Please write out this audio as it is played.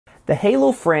The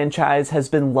Halo franchise has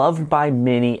been loved by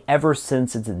many ever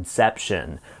since its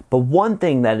inception, but one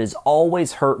thing that has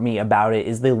always hurt me about it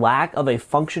is the lack of a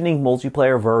functioning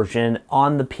multiplayer version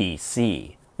on the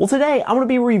PC. Well, today I'm going to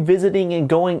be revisiting and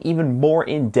going even more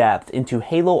in depth into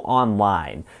Halo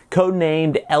Online,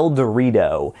 codenamed El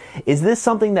Dorito. Is this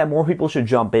something that more people should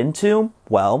jump into?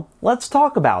 Well, let's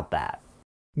talk about that.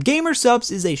 Gamer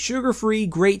Supps is a sugar-free,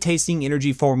 great-tasting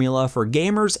energy formula for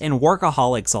gamers and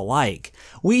workaholics alike.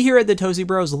 We here at the Toasty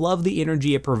Bros love the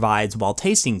energy it provides while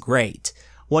tasting great.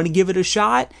 Want to give it a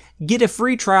shot? Get a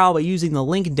free trial by using the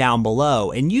link down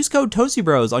below and use code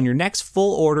ToastyBros on your next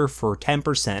full order for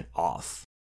 10% off.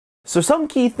 So some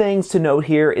key things to note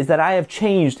here is that I have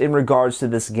changed in regards to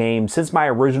this game since my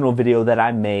original video that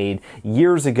I made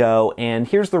years ago, and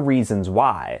here's the reasons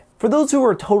why. For those who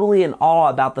are totally in awe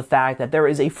about the fact that there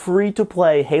is a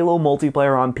free-to-play Halo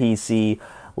multiplayer on PC,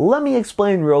 let me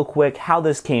explain real quick how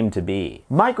this came to be.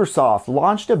 Microsoft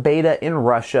launched a beta in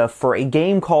Russia for a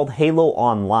game called Halo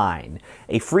Online,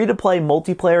 a free-to-play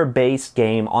multiplayer-based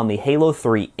game on the Halo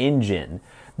 3 engine.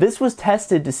 This was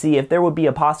tested to see if there would be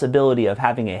a possibility of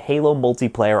having a Halo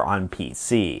multiplayer on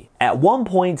PC. At one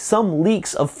point, some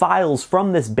leaks of files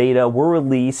from this beta were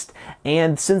released,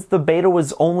 and since the beta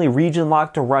was only region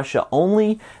locked to Russia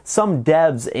only, some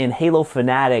devs and Halo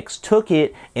fanatics took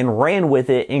it and ran with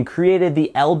it and created the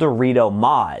El Dorito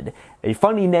mod. A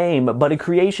funny name, but a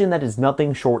creation that is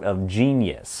nothing short of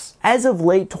genius. As of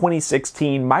late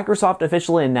 2016, Microsoft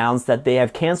officially announced that they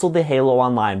have canceled the Halo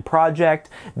Online project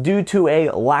due to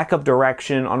a lack of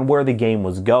direction on where the game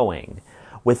was going.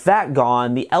 With that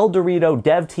gone, the El Dorito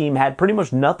dev team had pretty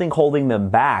much nothing holding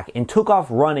them back and took off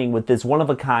running with this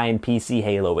one-of-a-kind PC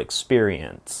Halo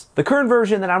experience. The current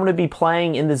version that I'm going to be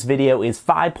playing in this video is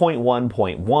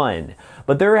 5.1.1,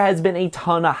 but there has been a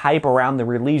ton of hype around the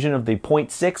release of the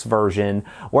 0.6 version,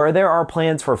 where there are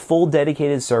plans for full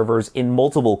dedicated servers in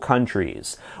multiple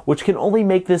countries, which can only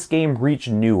make this game reach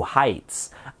new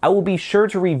heights. I will be sure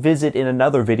to revisit in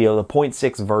another video the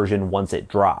 0.6 version once it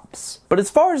drops. But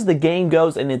as far as the game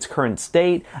goes in its current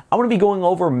state, I'm going to be going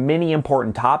over many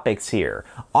important topics here,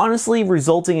 honestly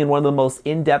resulting in one of the most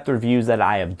in-depth reviews that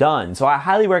I have done, so I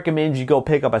highly recommend you go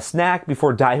pick up a snack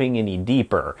before diving any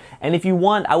deeper. And if you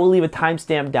want, I will leave a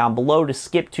timestamp down below to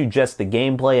skip to just the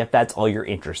gameplay if that's all you're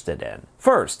interested in.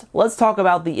 First, let's talk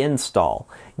about the install.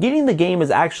 Getting the game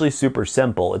is actually super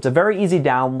simple. It's a very easy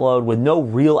download with no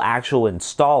real actual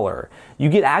installer. You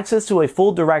get access to a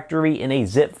full directory in a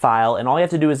zip file, and all you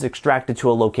have to do is extract it to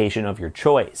a location of your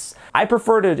choice. I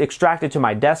prefer to extract it to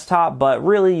my desktop, but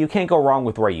really you can't go wrong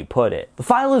with where you put it. The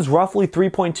file is roughly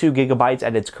 3.2 gigabytes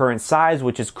at its current size,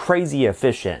 which is crazy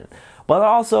efficient. But I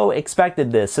also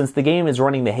expected this since the game is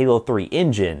running the Halo 3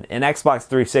 engine, an Xbox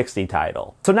 360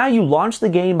 title. So now you launch the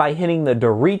game by hitting the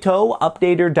Dorito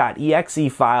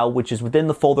updater.exe file, which is within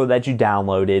the folder that you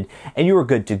downloaded, and you are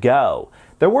good to go.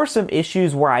 There were some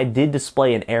issues where I did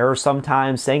display an error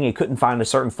sometimes saying it couldn't find a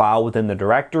certain file within the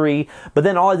directory, but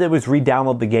then all I did was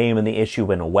re-download the game and the issue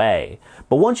went away.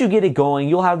 But once you get it going,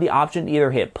 you'll have the option to either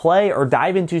hit play or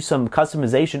dive into some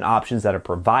customization options that are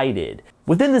provided.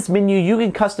 Within this menu, you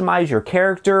can customize your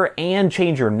character and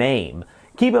change your name.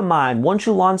 Keep in mind, once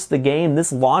you launch the game,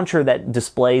 this launcher that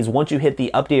displays once you hit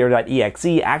the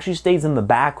updater.exe actually stays in the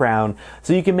background,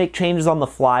 so you can make changes on the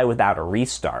fly without a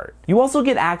restart. You also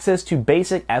get access to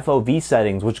basic FOV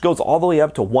settings, which goes all the way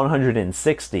up to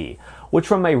 160, which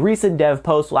from a recent dev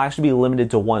post will actually be limited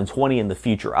to 120 in the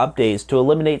future updates to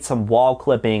eliminate some wall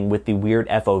clipping with the weird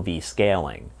FOV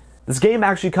scaling. This game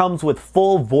actually comes with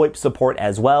full VoIP support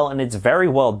as well, and it's very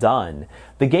well done.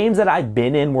 The games that I've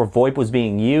been in where VoIP was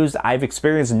being used, I've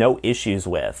experienced no issues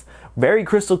with. Very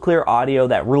crystal clear audio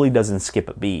that really doesn't skip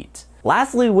a beat.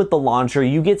 Lastly, with the launcher,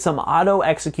 you get some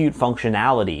auto-execute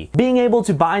functionality, being able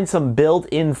to bind some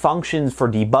built-in functions for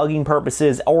debugging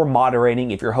purposes or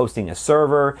moderating if you're hosting a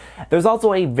server. There's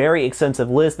also a very extensive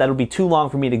list that'll be too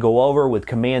long for me to go over with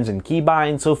commands and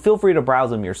keybinds, so feel free to browse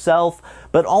them yourself,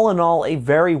 but all in all, a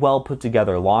very well put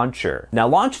together launcher. Now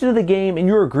launch into the game and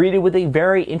you're greeted with a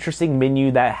very interesting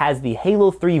menu that has the Halo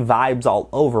 3 vibes all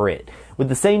over it, with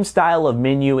the same style of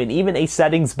menu and even a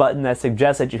settings button that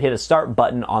suggests that you hit a start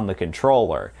button on the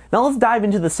controller. Now let's dive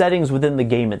into the settings within the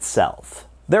game itself.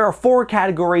 There are 4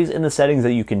 categories in the settings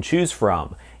that you can choose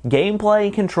from: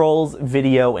 gameplay, controls,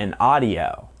 video, and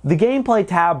audio. The gameplay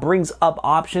tab brings up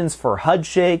options for HUD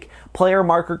shake, player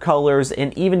marker colors,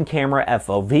 and even camera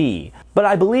FOV. But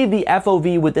I believe the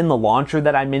FOV within the launcher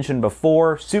that I mentioned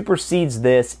before supersedes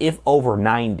this if over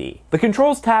 90. The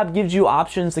controls tab gives you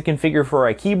options to configure for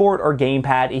a keyboard or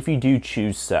gamepad if you do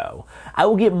choose so. I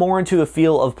will get more into a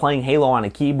feel of playing Halo on a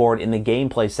keyboard in the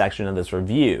gameplay section of this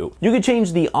review. You can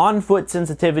change the on-foot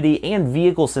sensitivity and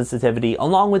vehicle sensitivity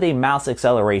along with a mouse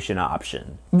acceleration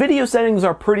option. Video settings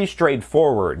are pretty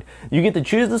straightforward. You get to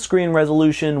choose the screen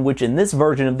resolution, which in this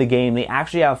version of the game they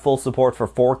actually have full support for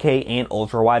 4K and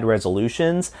ultra-wide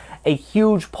resolutions, a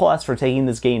huge plus for taking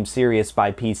this game serious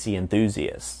by PC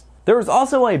enthusiasts. There is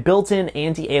also a built-in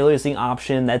anti-aliasing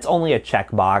option that's only a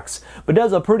checkbox, but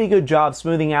does a pretty good job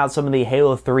smoothing out some of the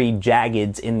Halo 3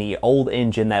 jaggeds in the old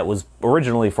engine that was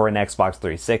originally for an Xbox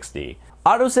 360.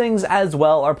 Auto settings as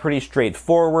well are pretty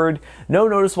straightforward, no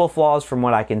noticeable flaws from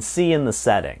what I can see in the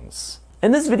settings.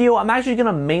 In this video, I'm actually going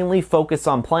to mainly focus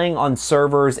on playing on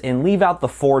servers and leave out the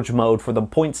Forge mode for the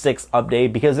 0.6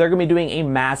 update because they're going to be doing a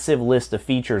massive list of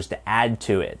features to add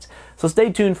to it. So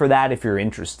stay tuned for that if you're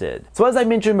interested. So as I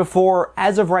mentioned before,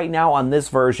 as of right now on this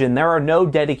version, there are no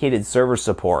dedicated server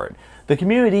support. The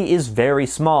community is very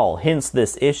small, hence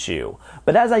this issue.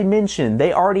 But as I mentioned,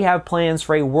 they already have plans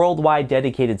for a worldwide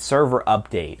dedicated server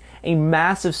update, a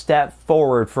massive step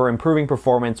forward for improving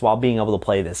performance while being able to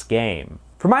play this game.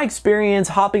 From my experience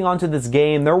hopping onto this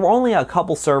game, there were only a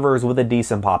couple servers with a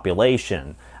decent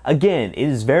population. Again, it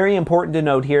is very important to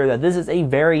note here that this is a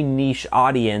very niche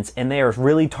audience and they are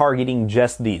really targeting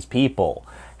just these people.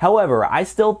 However, I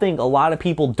still think a lot of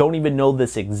people don't even know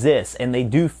this exists and they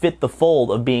do fit the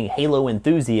fold of being Halo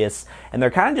enthusiasts and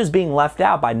they're kind of just being left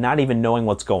out by not even knowing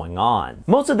what's going on.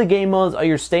 Most of the game modes are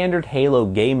your standard Halo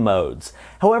game modes.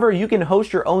 However, you can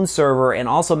host your own server and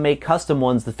also make custom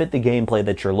ones to fit the gameplay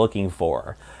that you're looking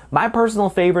for. My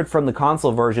personal favorite from the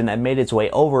console version that made its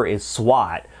way over is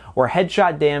SWAT, where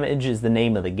headshot damage is the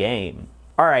name of the game.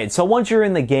 Alright, so once you're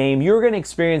in the game, you're going to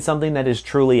experience something that is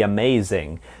truly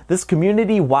amazing. This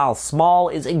community, while small,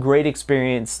 is a great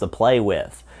experience to play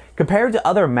with. Compared to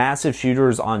other massive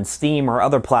shooters on Steam or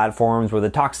other platforms where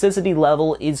the toxicity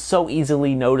level is so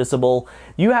easily noticeable,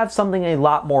 you have something a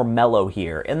lot more mellow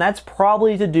here, and that's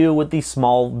probably to do with the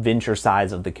small venture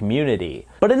size of the community.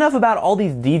 But enough about all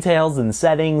these details and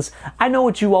settings. I know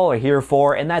what you all are here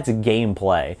for, and that's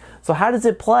gameplay. So how does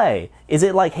it play? Is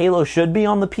it like Halo should be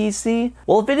on the PC?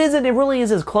 Well, if it isn't, it really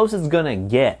is as close as it's gonna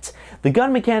get. The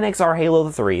gun mechanics are Halo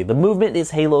 3, the movement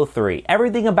is Halo 3,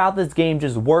 everything about this game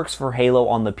just works for Halo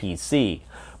on the PC.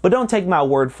 But don't take my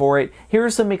word for it,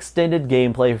 here's some extended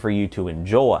gameplay for you to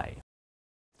enjoy.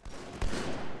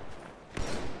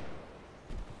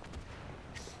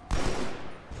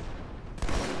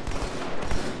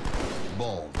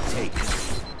 Ball taken.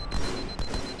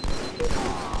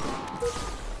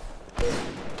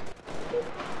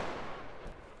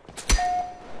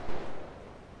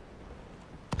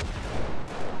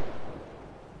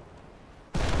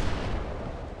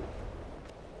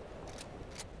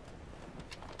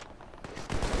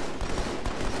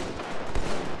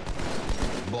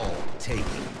 Ball taken.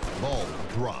 Ball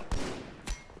dropped.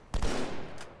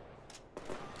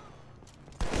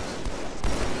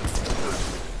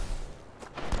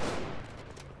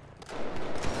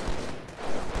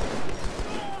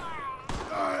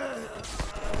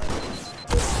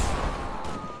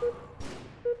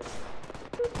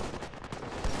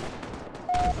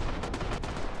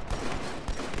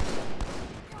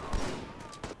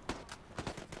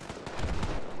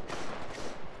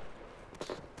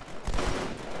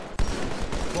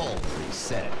 Ball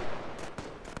reset.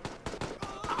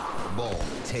 Ball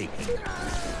taken.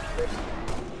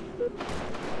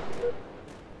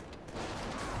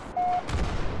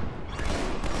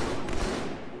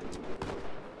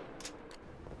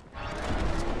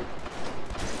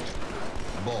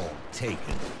 Ball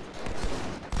taken.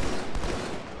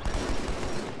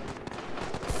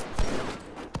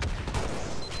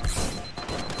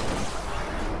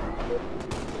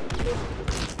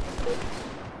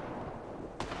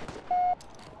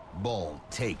 Ball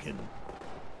taken.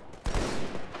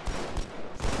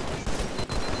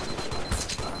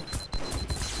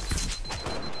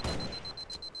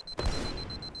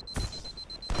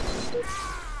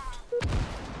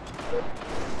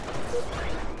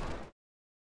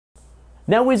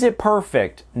 Now is it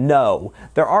perfect? No.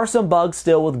 There are some bugs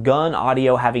still with gun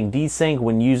audio having desync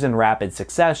when used in rapid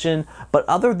succession, but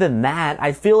other than that,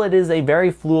 I feel it is a very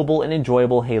fluid and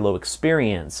enjoyable Halo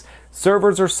experience.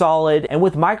 Servers are solid, and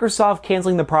with Microsoft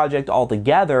canceling the project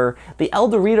altogether, the El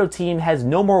Dorito team has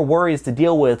no more worries to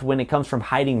deal with when it comes from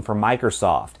hiding from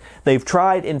Microsoft. They've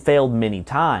tried and failed many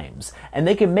times, and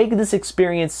they can make this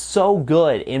experience so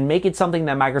good and make it something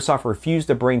that Microsoft refused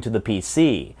to bring to the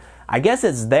PC. I guess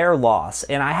it's their loss,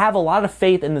 and I have a lot of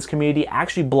faith in this community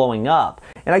actually blowing up.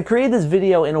 And I created this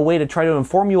video in a way to try to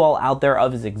inform you all out there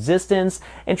of its existence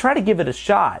and try to give it a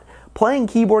shot. Playing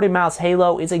keyboard and mouse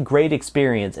Halo is a great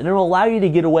experience, and it will allow you to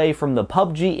get away from the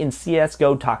PUBG and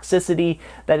CSGO toxicity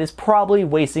that is probably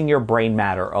wasting your brain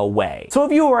matter away. So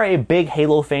if you are a big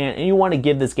Halo fan and you want to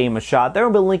give this game a shot, there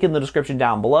will be a link in the description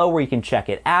down below where you can check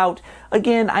it out.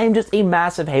 Again, I am just a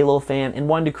massive Halo fan and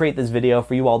wanted to create this video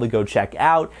for you all to go check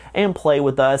out and play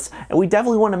with us. And we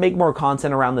definitely want to make more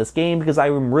content around this game because I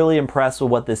am really impressed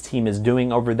with what this team is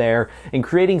doing over there and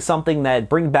creating something that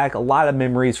brings back a lot of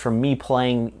memories from me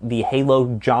playing the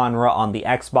Halo genre on the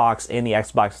Xbox and the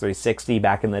Xbox 360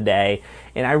 back in the day.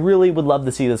 And I really would love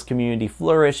to see this community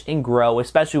flourish and grow,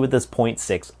 especially with this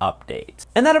 0.6 update.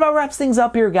 And that about wraps things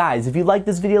up here, guys. If you like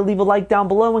this video, leave a like down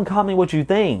below and comment what you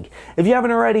think. If you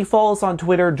haven't already, follow us on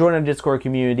Twitter, join our Discord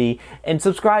community, and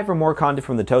subscribe for more content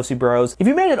from the Toasty Bros. If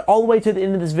you made it all the way to the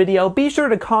end of this video, be sure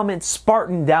to comment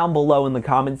Spartan down below in the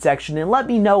comment section and let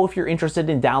me know if you're interested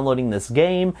in downloading this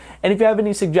game. And if you have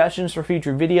any suggestions for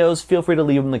future videos, feel free to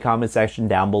leave them in the comment section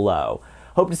down below.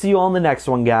 Hope to see you all in the next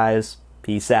one, guys.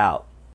 Peace out.